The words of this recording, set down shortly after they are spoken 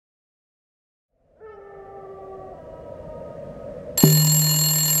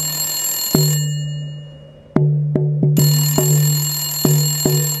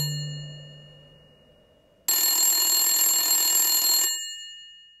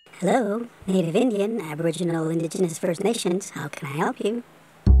Hello, Native Indian, Aboriginal, Indigenous, First Nations, how can I help you?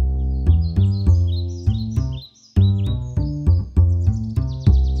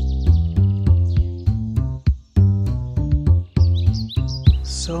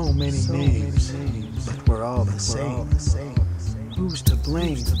 So many names, but we're all the same. Who's to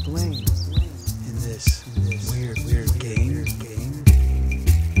blame in this weird game?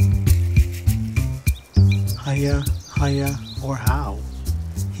 Hiya, or how?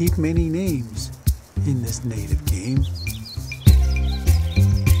 Heap many names in this native game.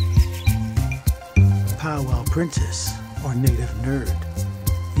 Powwow princess or native nerd,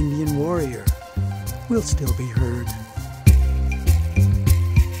 Indian warrior, will still be heard.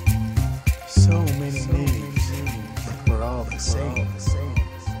 So many names, but we're all the same.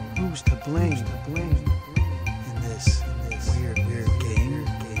 Who's to blame in this weird game?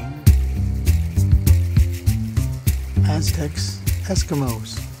 Aztecs,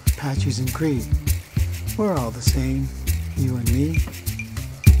 Eskimos, Apaches and Cree, we're all the same, you and me.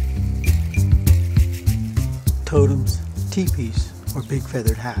 Totems, teepees, or big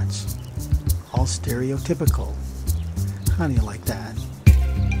feathered hats, all stereotypical. How do you like that?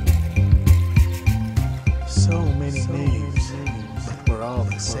 So many names, but we're all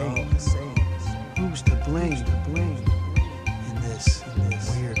the same. Who's to blame in this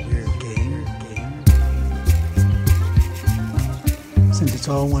weird game? Since it's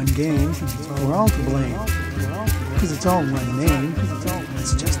all one game, we're all to blame. Because it's all one name,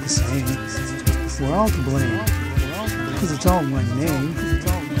 it's just the same. We're all to blame. Because it's all one name.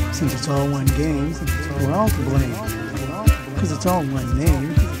 Since it's all one game, we're all to blame. Because it's all one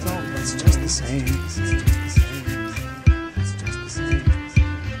name, it's just the same.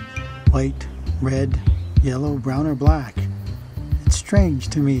 White, red, yellow, brown, or black. It's strange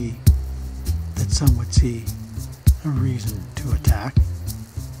to me that some would see a reason to attack.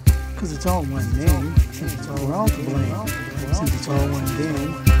 Because it's all one name, we're all to blame. Since it's all one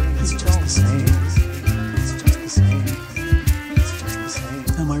game, it's just the same. It's just the same. It's just the same.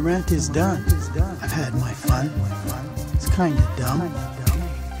 Now my rant is done. I've had my fun. It's kinda dumb.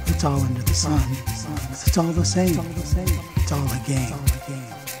 It's all under the sun. It's all the same. It's all a game.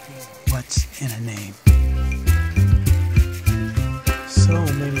 What's in a name? So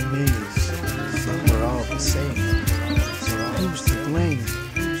many names, but we're all the same. Who's to blame?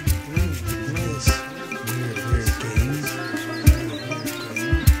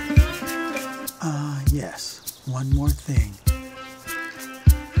 Yes, one more thing.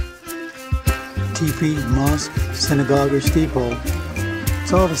 Teepee, mosque, synagogue, or steeple,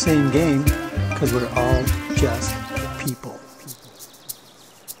 it's all the same game, because we're all just people.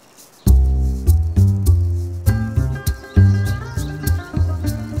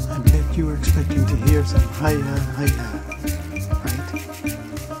 I bet you were expecting to hear some hiya, right?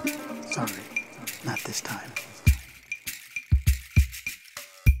 Sorry, not this time.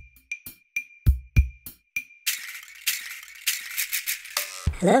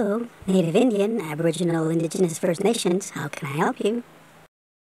 Hello, Native Indian, Aboriginal, Indigenous, First Nations, how can I help you?